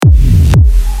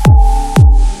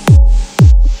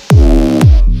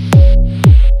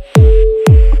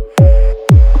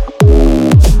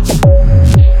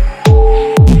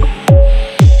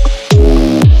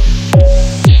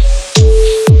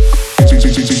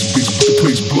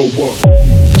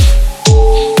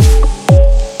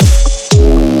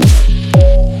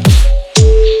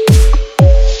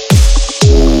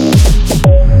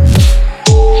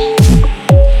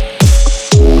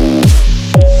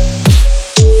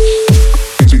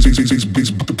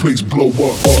place blow up.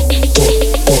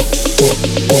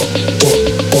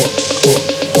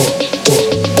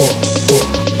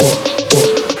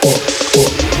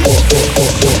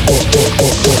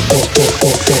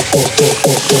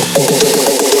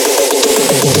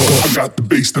 I got the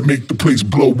bass to make the place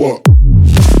blow up.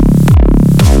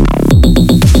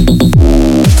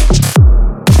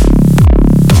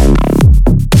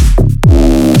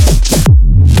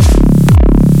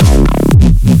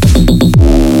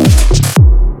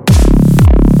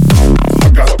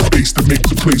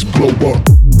 Place blow up.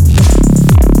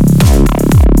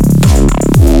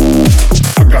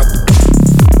 I got the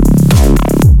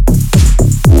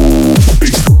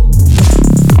bass.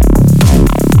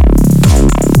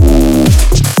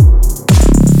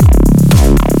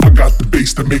 I got the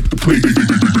bass to make the place.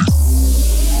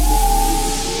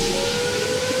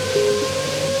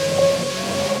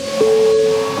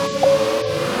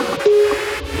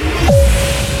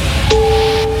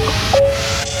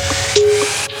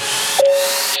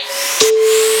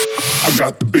 I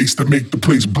got the bass to make the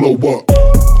place blow up.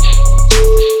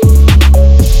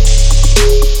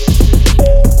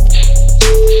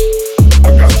 I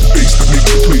got the bass to make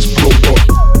the place blow up.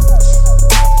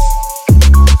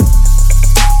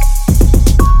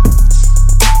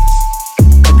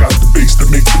 I got the bass to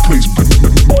make the place blow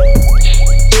up.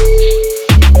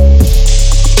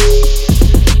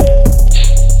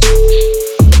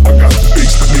 I got the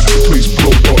bass to make the place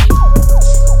blow up.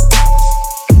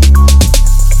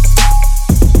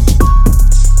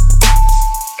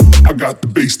 I got the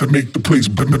bass to make the place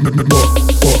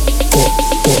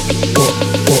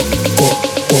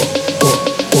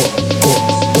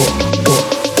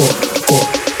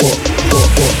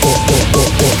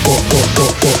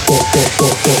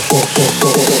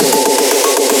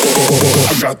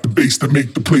I got the bass to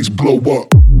make the place blow up.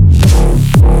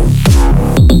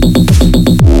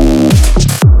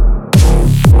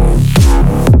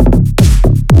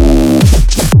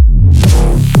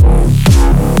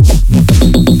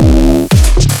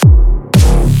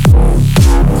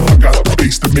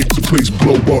 Place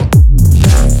blow up.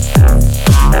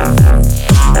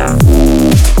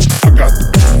 I got the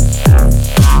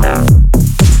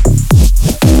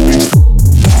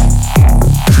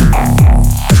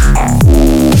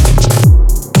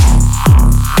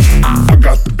I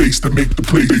got the bass to make the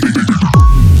place.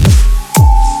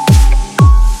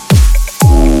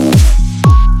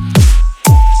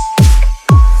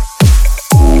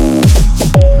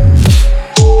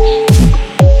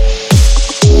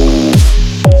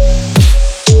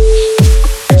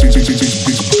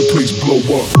 Blow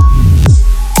up.